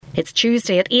It's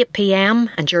Tuesday at 8 p.m.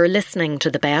 and you're listening to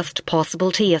The Best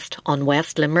Possible Taste on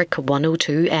West Limerick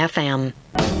 102 FM.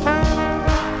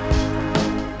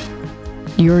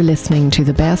 You're listening to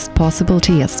The Best Possible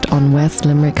Taste on West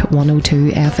Limerick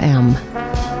 102 FM.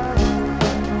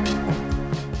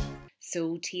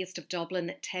 So Taste of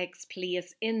Dublin takes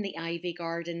place in the Iveagh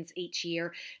Gardens each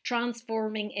year,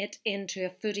 transforming it into a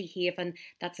foodie haven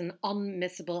that's an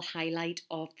unmissable highlight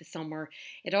of the summer.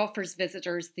 It offers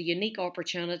visitors the unique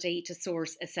opportunity to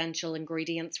source essential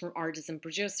ingredients from artisan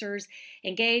producers,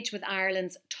 engage with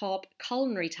Ireland's top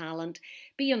culinary talent,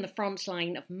 be on the front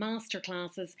line of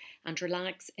masterclasses and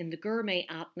relax in the gourmet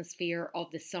atmosphere of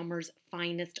the summer's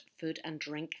finest food and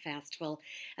drink festival.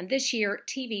 And this year,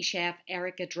 TV chef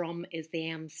Iveagh Drumm is the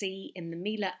MC in the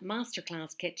Miele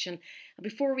Masterclass kitchen. And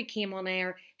before we came on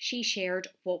air, she shared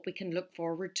what we can look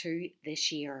forward to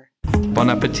this year. Bon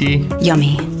appetit.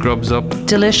 Yummy. Grubs up.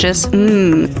 Delicious.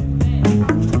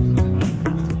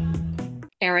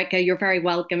 Iveagh, you're very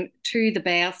welcome to The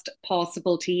Best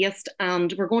Possible Taste,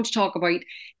 and we're going to talk about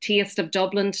Taste of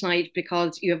Dublin tonight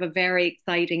because you have a very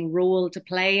exciting role to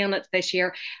play in it this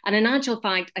year. And in actual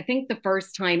fact, I think the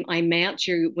first time I met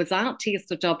you was at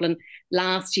Taste of Dublin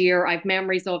last year. I've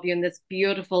memories of you in this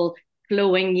beautiful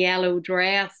flowing yellow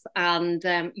dress, and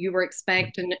you were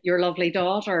expecting your lovely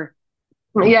daughter.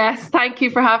 Yes, thank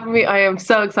you for having me. I am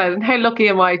so excited. How lucky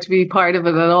am I to be part of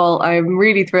it at all? I'm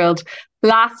really thrilled.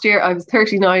 Last year, I was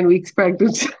 39 weeks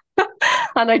pregnant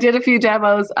and I did a few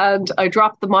demos and I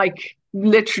dropped the mic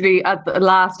literally at the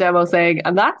last demo saying,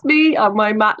 and that's me on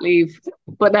my mat leave.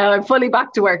 But now I'm fully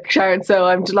back to work, Sharon, so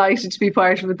I'm delighted to be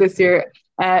part of it this year.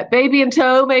 Baby in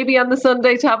tow, maybe on the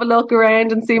Sunday to have a look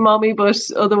around and see mommy, but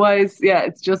otherwise, yeah,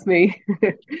 it's just me.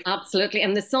 Absolutely.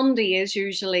 And the Sunday is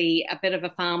usually a bit of a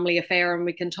family affair, and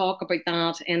we can talk about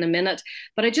that in a minute.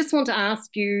 But I just want to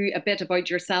ask you a bit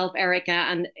about yourself, Iveagh,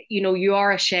 and you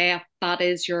are a chef, that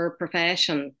is your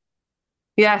profession.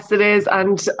 Yes, it is.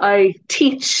 And I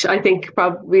teach, I think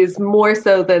probably is more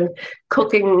so than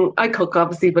cooking. I cook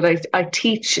obviously, but I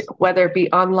teach, whether it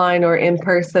be online or in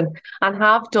person, and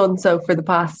have done so for the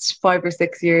past 5 or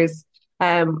 6 years.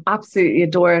 Absolutely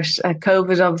adore it.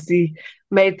 COVID obviously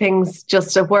made things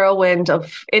just a whirlwind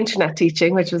of internet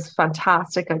teaching, which was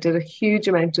fantastic. I did a huge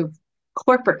amount of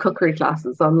corporate cookery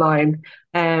classes online.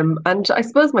 And I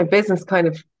suppose my business kind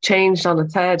of changed on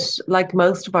its head. Like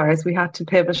most of ours, we had to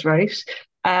pivot, right?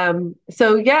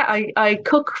 So yeah, I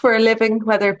cook for a living,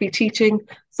 whether it be teaching,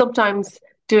 sometimes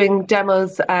doing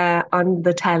demos on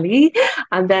the telly,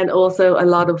 and then also a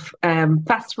lot of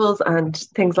festivals and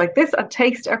things like this. And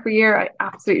Taste every year, I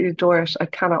absolutely adore it. I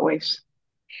cannot wait.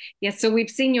 Yes, so we've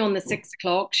seen you on the 6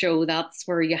 o'clock show. That's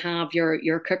where you have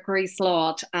your cookery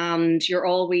slot, and you're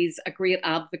always a great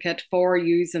advocate for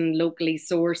using locally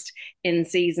sourced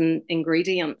in-season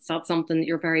ingredients. That's something that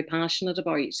you're very passionate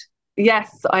about.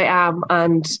 Yes, I am.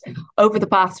 And over the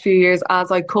past few years, as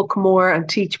I cook more and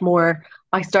teach more,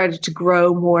 I started to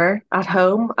grow more at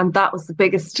home. And that was the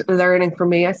biggest learning for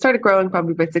me. I started growing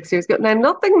probably about 6 years ago. Now,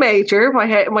 nothing major.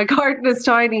 My garden is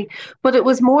tiny, but it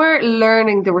was more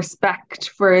learning the respect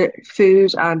for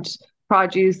food and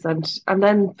produce, and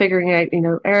then figuring out,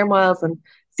 air miles and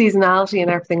seasonality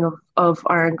and everything of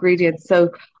our ingredients.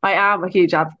 So I am a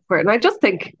huge advocate for it. And I just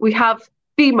think we have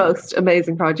the most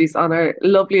amazing produce on our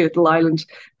lovely little island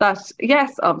that,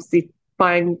 yes, obviously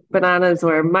buying bananas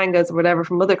or mangoes or whatever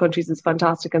from other countries is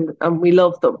fantastic, and we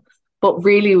love them. But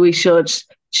really we should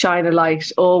shine a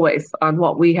light always on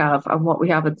what we have and what we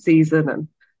have in season, and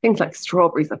things like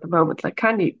strawberries at the moment. Like,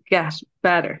 can you get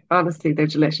better? Honestly, they're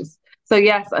delicious. So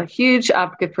yes, a huge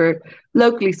advocate for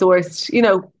locally sourced.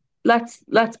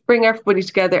 Let's bring everybody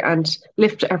together and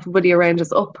lift everybody around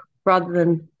us up rather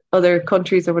than other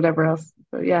countries or whatever else.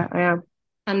 So yeah, I am.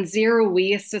 And zero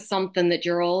waste is something that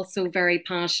you're also very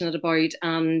passionate about.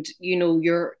 And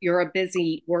you're a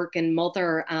busy working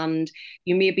mother, and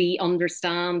you maybe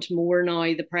understand more now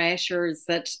the pressures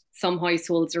that some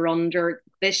households are under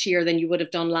this year than you would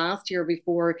have done last year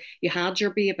before you had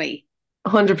your baby.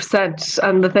 100%.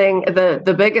 And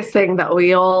the biggest thing that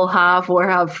we all have or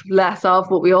have less of,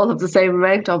 but we all have the same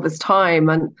amount of, is time.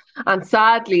 And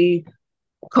sadly,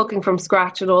 cooking from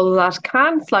scratch and all of that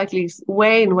can slightly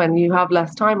wane when you have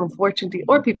less time, unfortunately,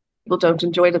 or people don't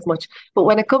enjoy it as much. But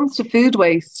when it comes to food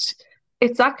waste,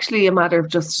 it's actually a matter of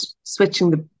just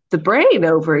switching the brain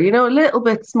over, a little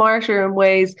bit smarter in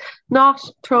ways, not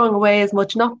throwing away as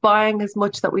much, not buying as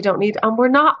much that we don't need. And we're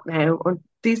not now, or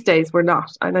these days we're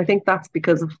not. And I think that's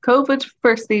because of COVID,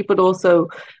 firstly, but also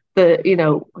I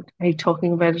hate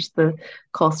talking about it, the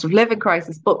cost of living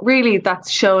crisis. But really,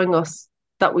 that's showing us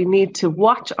that we need to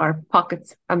watch our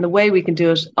pockets. And the way we can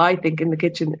do it, I think, in the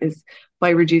kitchen is by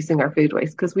reducing our food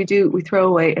waste, because we throw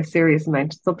away a serious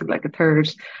amount, something like a third,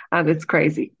 and it's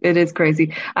crazy. It is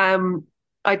crazy.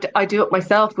 I do it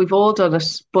myself. We've all done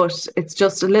it, but it's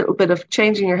just a little bit of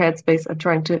changing your headspace and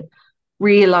trying to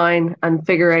realign and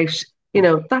figure out,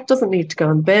 that doesn't need to go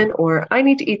in the bin, or I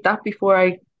need to eat that before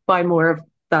I buy more of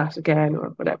that again,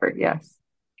 or whatever. Yes.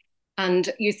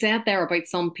 And you said there about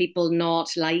some people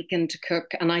not liking to cook.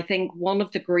 And I think one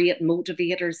of the great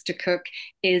motivators to cook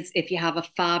is if you have a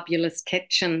fabulous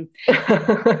kitchen. You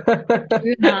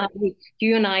and I,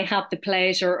 you and I had the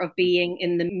pleasure of being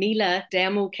in the Miele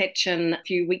demo kitchen a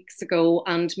few weeks ago,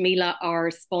 and Miele are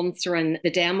sponsoring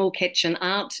the demo kitchen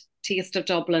at Taste of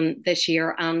Dublin this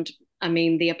year. And I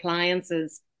mean, the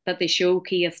appliances that they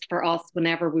showcased for us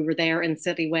whenever we were there in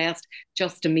City West,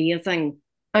 just amazing.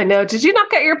 I know. Did you not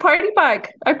get your party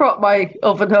bag? I brought my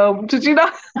oven home. Did you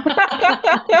not?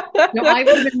 No, I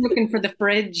would have been looking for the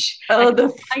fridge.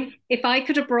 Oh, If I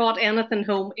could have brought anything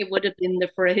home, it would have been the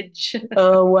fridge.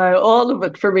 oh wow, all of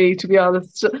it for me, to be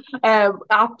honest.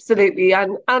 Absolutely,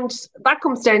 and that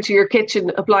comes down to your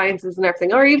kitchen appliances and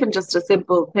everything, or even just a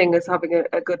simple thing as having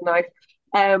a good knife.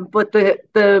 But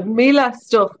the Miele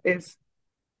stuff is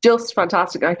just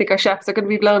fantastic. I think our chefs are going to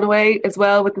be blown away as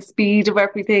well with the speed of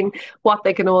everything, what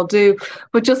they can all do.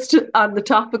 But just on the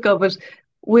topic of it,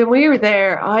 when we were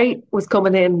there, I was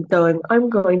coming in going,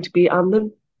 I'm going to be on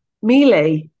the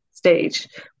Miele stage.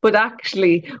 But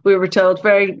actually, we were told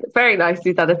very, very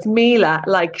nicely that it's Miele,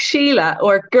 like Sheila,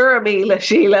 or Gurmila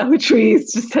Sheila, which we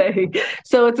used to say.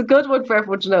 So it's a good one for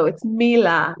everyone to know. It's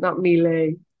Miele, not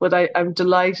Miele. But I'm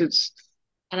delighted.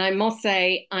 And I must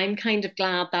say, I'm kind of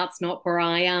glad that's not where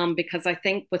I am, because I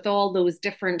think with all those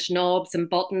different knobs and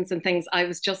buttons and things, I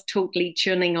was just totally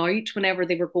tuning out whenever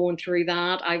they were going through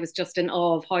that. I was just in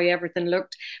awe of how everything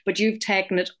looked. But you've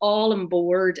taken it all on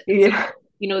board. So, Yeah.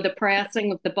 the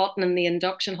pressing of the button and the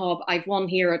induction hob, I've one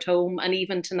here at home. And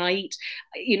even tonight,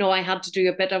 I had to do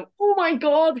a bit of, oh my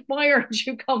God, why aren't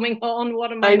you coming on?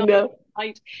 What am I I not? know.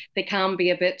 Right? They can be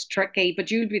a bit tricky,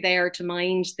 but you'd be there to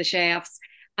mind the chefs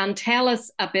and tell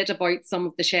us a bit about some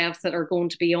of the chefs that are going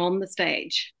to be on the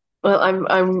stage. Well,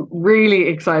 I'm really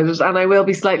excited, and I will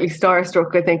be slightly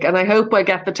starstruck, I think. And I hope I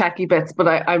get the techie bits, but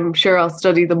I'm sure I'll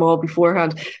study them all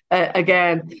beforehand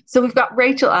again. So we've got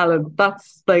Rachel Allen.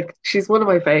 That's like, she's one of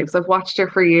my faves. I've watched her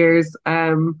for years.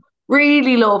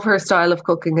 Really love her style of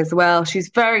cooking as well.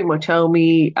 She's very much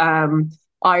homey.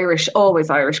 Irish, always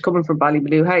Irish, coming from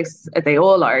Ballymaloo House. They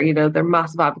all are, they're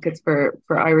massive advocates for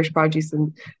Irish produce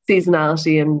and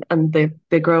seasonality, and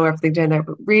they grow everything down there.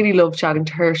 But really love chatting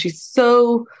to her. She's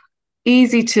so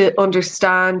easy to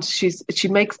understand. She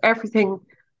makes everything,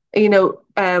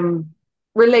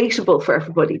 relatable for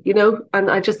everybody, and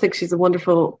I just think she's a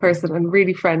wonderful person and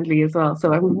really friendly as well.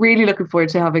 So I'm really looking forward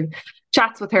to having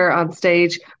chats with her on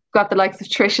stage. Got the likes of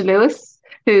Trisha Lewis,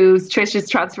 who's Trisha's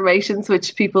Transformations,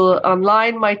 which people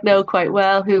online might know quite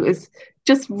well, who is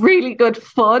just really good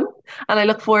fun. And I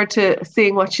look forward to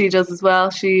seeing what she does as well.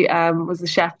 She was a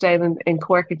chef down in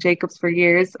Cork at Jacobs for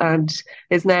years and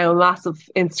is now a massive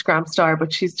Instagram star,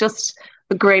 but she's just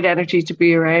a great energy to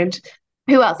be around.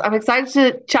 Who else? I'm excited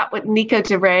to chat with Nico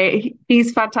DeRay.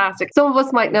 He's fantastic. Some of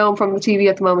us might know him from the TV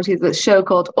at the moment. He's a show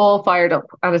called All Fired Up,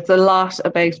 and it's a lot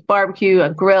about barbecue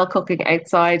and grill cooking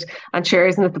outside. And sure,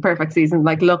 isn't it the perfect season?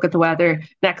 Like, look at the weather.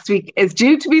 Next week is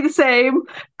due to be the same.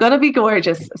 Gonna be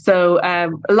gorgeous. So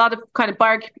a lot of kind of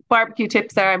barbecue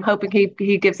tips there. I'm hoping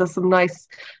he gives us some nice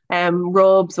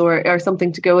rubs or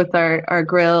something to go with our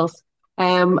grills.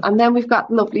 And then we've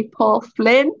got lovely Paul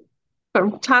Flynn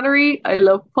from Tannery. I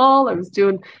love Paul. I was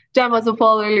doing demos with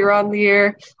Paul earlier on in the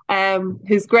year.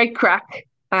 Who's great crack.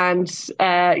 And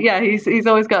he's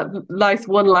always got nice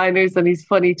one-liners and he's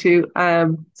funny too.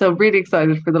 So really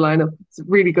excited for the lineup. It's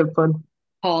really good fun.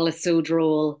 Paul is so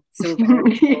droll. So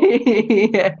very droll.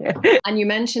 Yeah. And you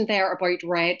mentioned there about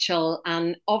Rachel,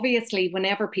 and obviously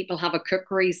whenever people have a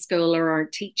cookery school or are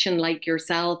teaching like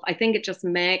yourself, I think it just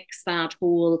makes that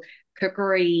whole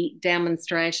cookery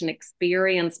demonstration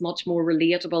experience much more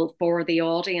relatable for the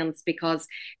audience, because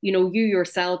you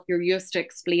yourself, you're used to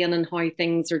explaining how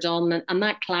things are done, and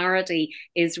that clarity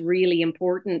is really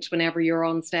important whenever you're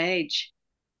on stage.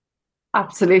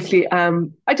 Absolutely.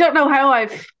 I don't know how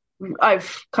I've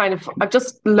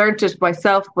just learnt it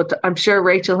myself, but I'm sure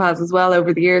Rachel has as well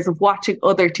over the years of watching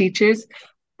other teachers.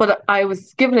 But I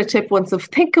was given a tip once of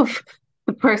think of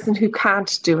the person who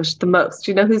can't do it the most,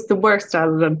 who's the worst at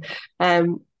it.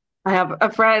 And I have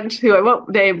a friend who I won't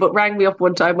name, but rang me up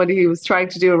one time when he was trying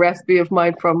to do a recipe of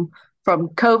mine from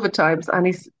COVID times, and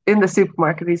he's in the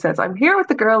supermarket. He says, "I'm here with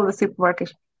the girl in the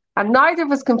supermarket. And neither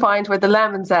of us can find where the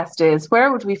lemon zest is.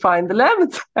 Where would we find the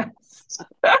lemon zest?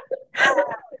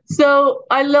 So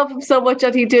I love him so much,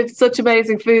 and he did such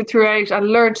amazing food throughout and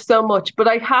learned so much. But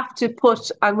I have to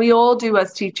put, and we all do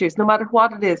as teachers, no matter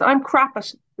what it is, I'm crap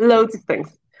at loads of things.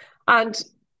 And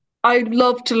I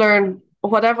love to learn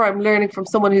whatever I'm learning from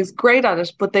someone who's great at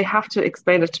it, but they have to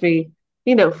explain it to me,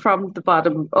 from the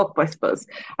bottom up, I suppose.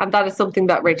 And that is something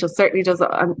that Rachel certainly does.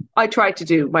 And I try to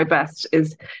do my best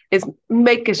is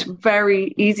make it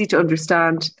very easy to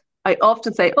understand. I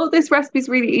often say, oh, this recipe is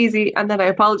really easy. And then I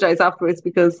apologize afterwards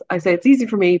because I say it's easy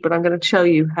for me, but I'm going to show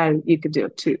you how you can do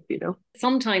it too.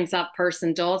 Sometimes that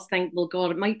person does think, well,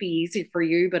 God, it might be easy for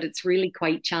you, but it's really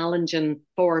quite challenging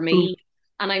for Mm. me.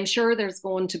 And I'm sure there's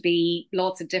going to be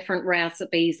lots of different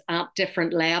recipes at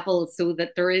different levels so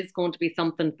that there is going to be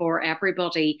something for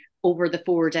everybody over the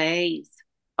 4 days.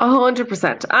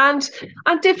 100%.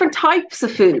 And different types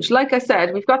of food. Like I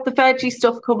said, we've got the veggie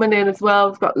stuff coming in as well.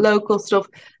 We've got local stuff.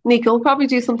 Nika will probably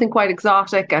do something quite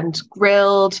exotic and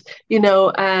grilled.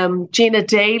 Gina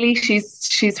Daly,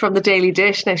 she's from the Daily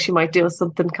Dish. Now she might do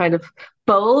something kind of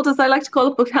bold, as I like to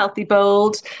call it, but healthy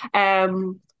bold.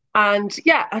 And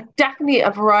yeah, definitely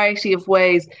a variety of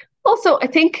ways. Also, I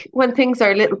think when things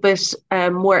are a little bit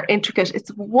more intricate,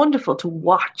 it's wonderful to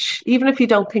watch, even if you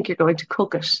don't think you're going to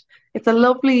cook it. It's a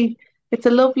lovely, it's a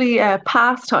lovely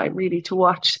pastime, really, to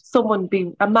watch someone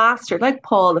be a master like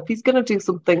Paul. If he's going to do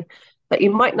something that you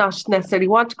might not necessarily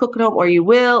want to cook at home, or you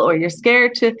will, or you're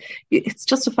scared to, it's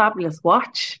just a fabulous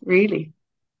watch, really.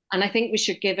 And I think we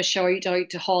should give a shout out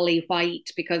to Holly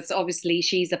White because obviously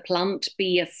she's a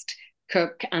plant-based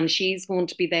cook and she's going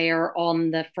to be there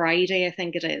on the Friday, I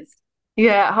think it is.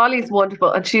 Yeah, Holly's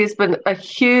wonderful, and she's been a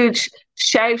huge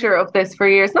shouter of this for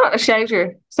years. Not a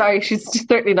shouter, sorry, she's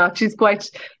certainly not. She's quite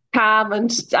calm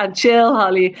and chill,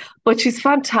 Holly, but she's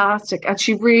fantastic, and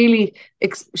she really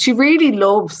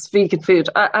loves vegan food,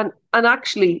 and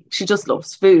actually she just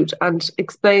loves food and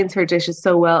explains her dishes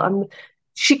so well. And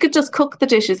she could just cook the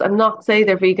dishes and not say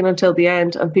they're vegan until the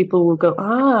end, and people will go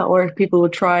or people will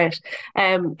try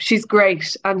it. She's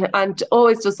great, and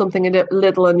always does something a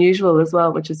little unusual as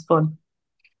well, which is fun.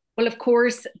 Well, of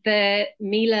course, the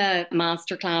Miele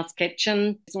Masterclass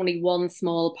kitchen is only one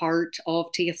small part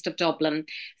of Taste of Dublin.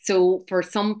 So, for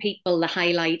some people, the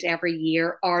highlight every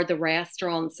year are the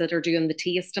restaurants that are doing the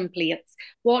tasting plates.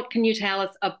 What can you tell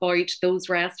us about those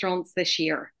restaurants this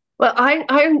year? Well,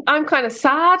 I'm kind of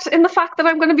sad in the fact that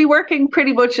I'm going to be working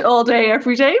pretty much all day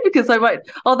every day, because I might,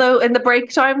 although in the break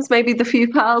times, maybe the few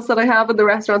pals that I have in the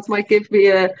restaurants might give me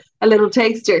a little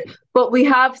taster. But we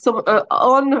have some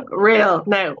unreal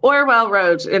now. Orwell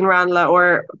Road in Ranelagh,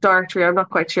 or Dartry, I'm not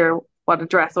quite sure what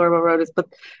address Orwell Road is,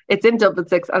 but it's in Dublin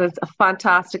 6, and it's a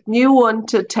fantastic new one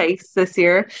to taste this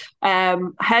year.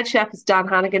 Head chef is Dan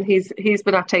Hannigan. He's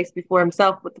been at Taste before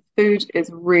himself, but the food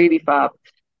is really fab.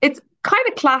 It's kind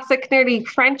of classic, nearly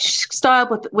French style,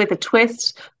 but with a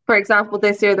twist. For example,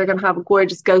 this year they're going to have a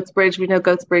gorgeous goat's bridge. We know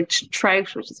goat's bridge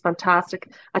trout, which is fantastic,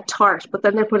 a tart, but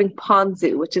then they're putting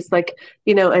ponzu, which is like,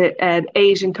 an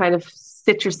Asian kind of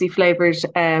citrusy flavored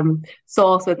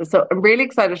sauce with it. So I'm really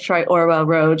excited to try Orwell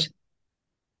Road.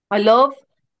 I love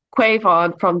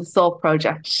Quavon from the Salt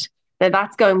Project. Now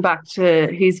that's going back to,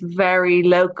 he's very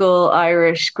local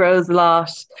Irish, grows a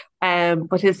lot,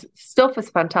 but his stuff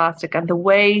is fantastic, and the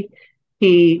way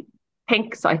he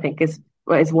thinks, I think, is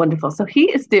wonderful. So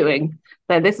he is doing,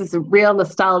 now this is a real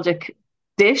nostalgic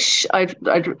dish. I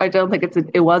don't think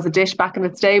it was a dish back in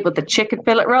its day, but the chicken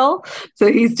fillet roll.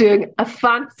 So he's doing a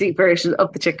fancy version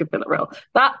of the chicken fillet roll.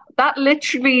 That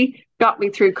literally got me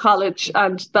through college,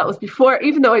 and that was before,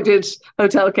 even though I did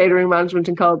hotel catering management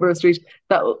in Colborough Street,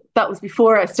 that was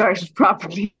before I started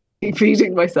properly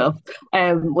feeding myself.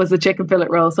 Was the chicken fillet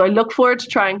roll. So I look forward to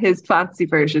trying his fancy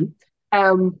version.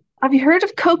 Have you heard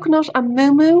of Coconut and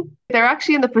Moo? They're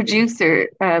actually in the producer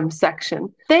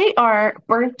section. They are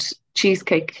burnt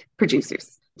cheesecake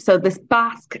producers. So this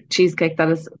Basque cheesecake that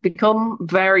has become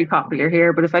very popular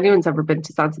here, but if anyone's ever been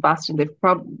to San Sebastian, they've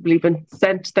probably been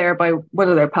sent there by one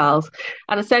of their pals.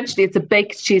 And essentially it's a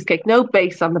baked cheesecake, no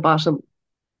base on the bottom,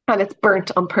 and it's burnt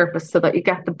on purpose so that you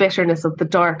get the bitterness of the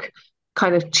dark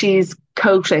kind of cheese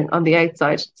coating on the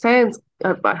outside. Sounds,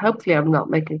 hopefully I'm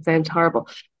not making it sound horrible.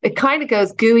 It kind of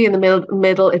goes gooey in the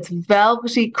middle. It's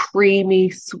velvety, creamy,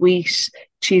 sweet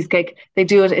cheesecake. They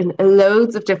do it in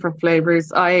loads of different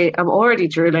flavors. I am already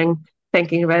drooling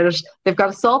thinking about it. They've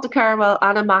got a salted caramel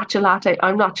and a matcha latte.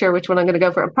 I'm not sure which one I'm going to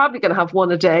go for. I'm probably going to have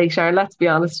one a day, Sharon, let's be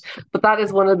honest. But that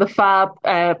is one of the fab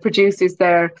producers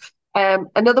there.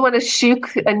 Another one is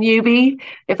Shook, a newbie.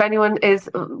 If anyone is,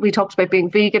 we talked about being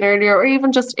vegan earlier, or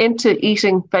even just into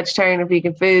eating vegetarian and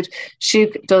vegan food,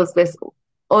 Shook does this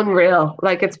unreal.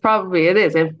 Like it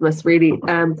is infamous, really.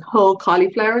 Whole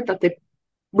cauliflower that they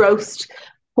roast,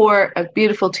 pour a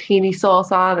beautiful tahini sauce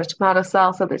on, a tomato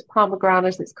salsa, there's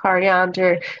pomegranate, there's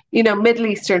coriander, Middle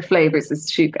Eastern flavors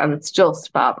is Shook, and it's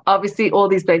just fab. Obviously, all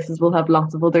these places will have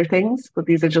lots of other things, but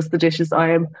these are just the dishes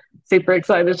I am super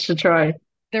excited to try.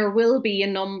 There will be a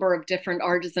number of different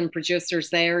artisan producers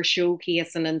there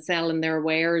showcasing and selling their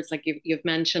wares. Like you've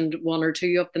mentioned one or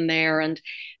two of them there. And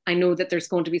I know that there's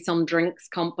going to be some drinks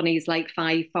companies like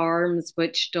Five Farms,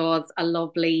 which does a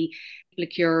lovely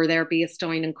liqueur. They're based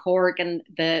down in Cork, and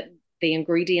the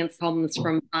ingredients comes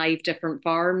from five different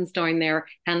farms down there,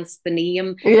 hence the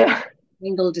name. Yeah.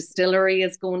 Single distillery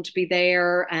is going to be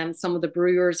there, and some of the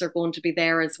brewers are going to be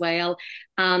there as well.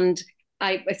 And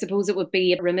I suppose it would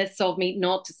be remiss of me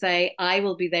not to say I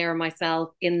will be there myself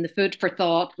in the Food for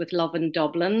Thought with Love in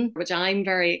Dublin, which I'm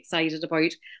very excited about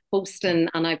hosting.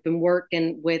 And I've been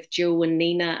working with Joe and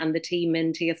Nina and the team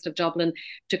in Taste of Dublin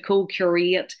to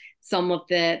co-curate some of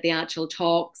the actual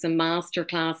talks and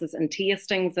masterclasses and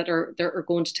tastings that are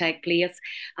going to take place.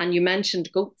 And you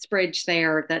mentioned Goat's Bridge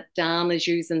there, that Dan is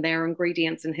using their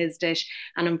ingredients in his dish.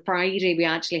 And on Friday, we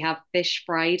actually have Fish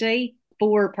Friday.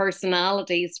 Four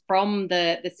personalities from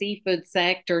the seafood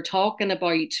sector talking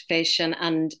about fish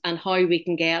and how we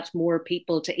can get more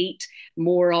people to eat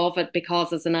more of it,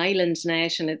 because as an island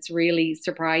nation it's really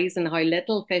surprising how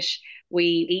little fish we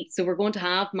eat. So we're going to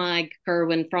have Mag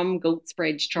Kerwin from Goat's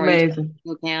Bridge Trout, Amazing.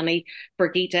 Kilkenny,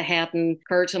 Brigitte Hedden,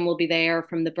 Curtin will be there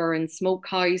from the Burren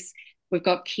Smokehouse. We've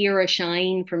got Kira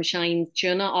Shine from Shine's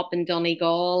Tuna up in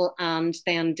Donegal, and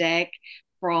then Deck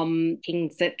from King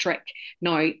Citric.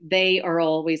 Now, they are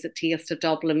always at Taste of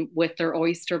Dublin with their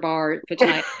oyster bar, which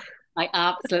I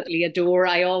absolutely adore.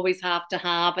 I always have to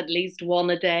have at least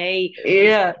one a day.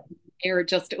 Yeah. Or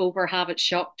just over have it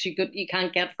shocked. You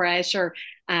can't get fresher,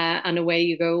 and away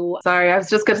you go. Sorry, I was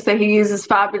just going to say he uses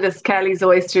fabulous Kelly's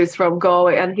oysters from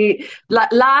Galway, and he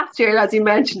last year, as you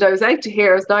mentioned, I was out to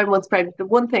here. I was 9 months pregnant. The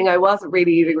one thing I wasn't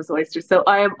really eating was oysters, so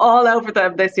I am all over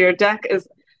them this year. Deck is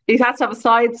he has to have a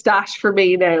side stash for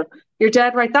me now. You're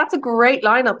dead right. That's a great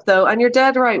lineup, though, and you're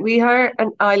dead right. We are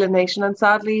an island nation, and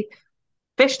sadly,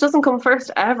 fish doesn't come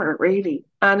first ever, really,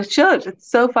 and it should. It's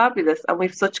so fabulous, and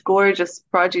we've such gorgeous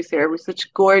produce here. We've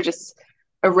such gorgeous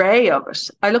array of it.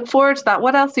 I look forward to that.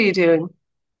 What else are you doing?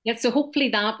 Yeah, so hopefully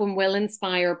that one will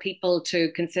inspire people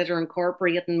to consider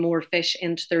incorporating more fish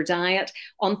into their diet.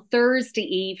 On Thursday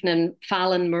evening,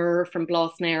 Fallon Moore from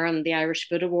Blasnair and the Irish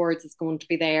Food Awards is going to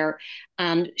be there,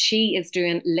 and she is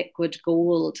doing liquid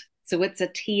gold. So it's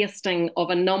a tasting of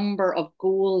a number of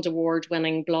gold award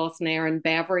winning Blasnair and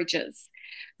beverages.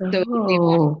 So they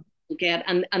Oh, get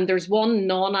and there's one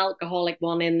non-alcoholic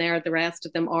one in there, the rest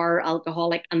of them are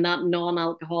alcoholic, and that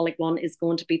non-alcoholic one is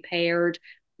going to be paired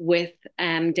with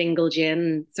Dingle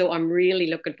Gin. So I'm really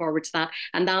looking forward to that.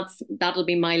 And that'll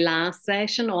be my last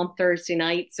session on Thursday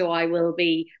night. So I'll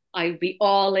be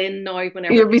all in now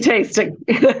whenever. you'll be tasting.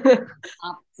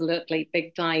 Absolutely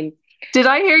big time. Did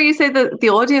I hear you say that the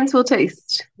audience will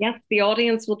taste? Yes, the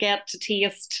audience will get to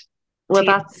taste. Well,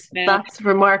 taste that's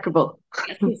remarkable.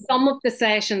 Some of the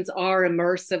sessions are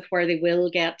immersive, where they will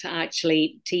get to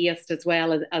actually taste as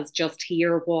well as just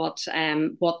hear what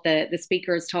the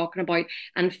speaker is talking about.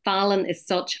 And Fallon is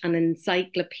such an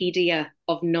encyclopedia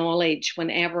of knowledge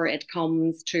whenever it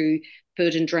comes to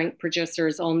food and drink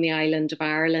producers on the island of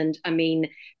Ireland. I mean,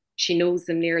 she knows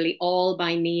them nearly all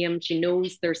by name. She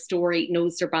knows their story,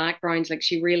 knows their background. Like,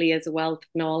 she really is a wealth of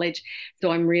knowledge.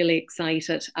 So I'm really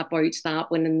excited about that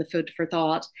one in the Food for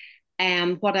Thought.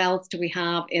 What else do we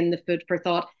have in the Food for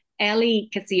Thought? Ellie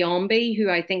Kisiombi,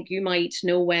 who I think you might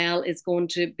know well, is going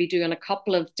to be doing a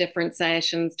couple of different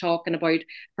sessions talking about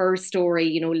her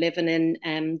story, living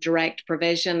in direct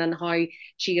provision, and how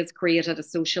she has created a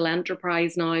social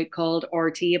enterprise now called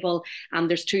Our Table. And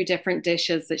there's two different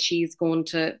dishes that she's going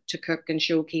to cook and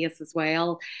showcase as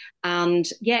well. And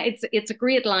yeah, it's a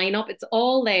great lineup. It's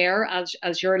all there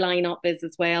as your lineup is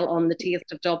as well on the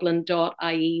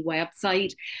tasteofdublin.ie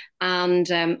website. And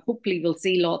hopefully we'll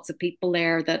see lots of people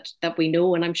there that we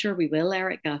know, and I'm sure we will,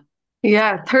 Erica.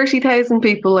 Yeah, 30,000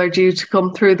 people are due to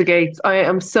come through the gates. I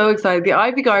am so excited. The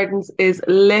Iveagh Gardens is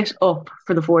lit up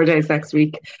for the 4 days next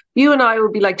week. You and I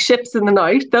will be like ships in the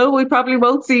night, though we probably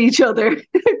won't see each other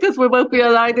because we won't be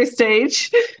on either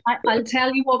stage. I'll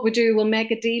tell you what we do. We'll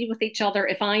make a deal with each other.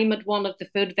 If I'm at one of the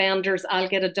food vendors, I'll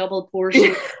get a double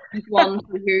portion, one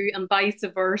for you, and vice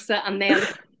versa. And then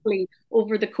hopefully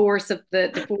over the course of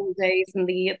the 4 days and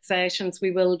the 8 sessions,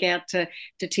 we will get to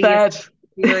taste Bad.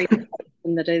 the variation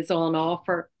that is on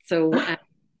offer. So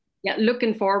yeah,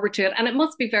 looking forward to it. And it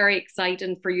must be very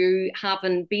exciting for you,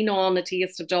 having been on a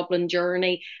Taste of Dublin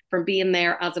journey, from being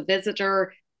there as a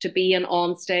visitor to being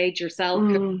on stage yourself,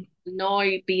 Mm. now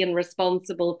being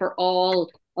responsible for all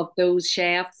of those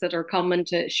chefs that are coming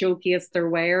to showcase their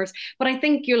wares. But I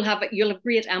think you'll have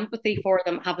great empathy for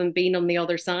them, having been on the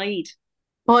other side.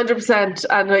 100%.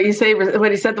 And what you say,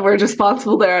 when you said the word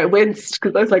responsible there, I winced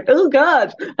because I was like, oh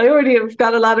God, I already have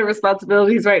got a lot of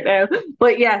responsibilities right now.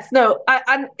 But yes, no,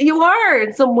 and you are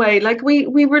in some way. Like we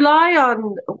rely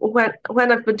on,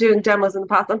 when I've been doing demos in the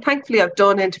past, and thankfully I've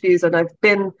done interviews and I've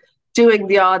been doing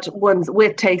the odd ones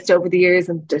with Taste over the years,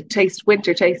 and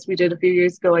Winter Taste we did a few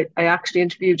years ago. I actually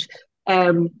interviewed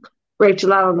um,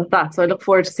 Rachel Allen with that, so I look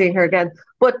forward to seeing her again.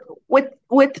 But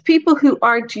with people who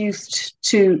aren't used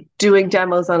to doing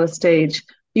demos on a stage,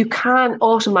 you can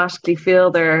automatically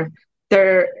feel their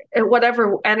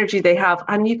whatever energy they have,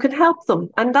 and you can help them.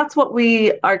 And that's what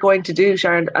we are going to do,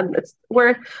 Sharon. And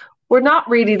we're not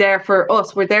really there for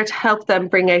us. We're there to help them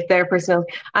bring out their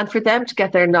personality and for them to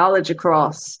get their knowledge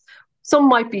across. Some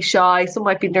might be shy, some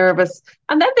might be nervous.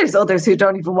 And then there's others who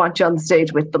don't even want you on the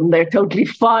stage with them. They're totally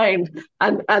fine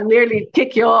and nearly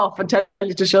kick you off and tell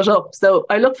you to shut up. So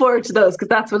I look forward to those because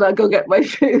that's when I'll go get my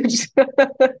food.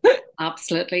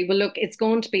 Absolutely. Well, look, it's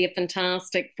going to be a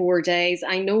fantastic 4 days.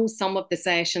 I know some of the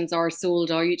sessions are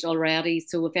sold out already.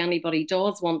 So if anybody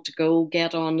does want to go,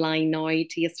 get online now,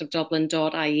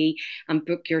 tasteofdublin.ie, and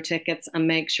book your tickets, and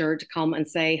make sure to come and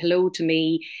say hello to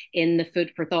me in the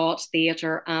Food for Thought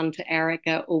Theatre and to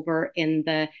Erica over in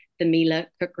the Miele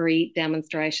cookery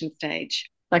demonstration stage.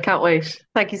 I can't wait.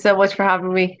 Thank you so much for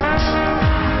having me.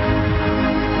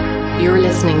 You're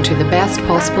listening to The Best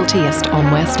Possible Taste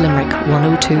on West Limerick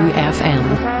 102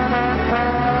 FM.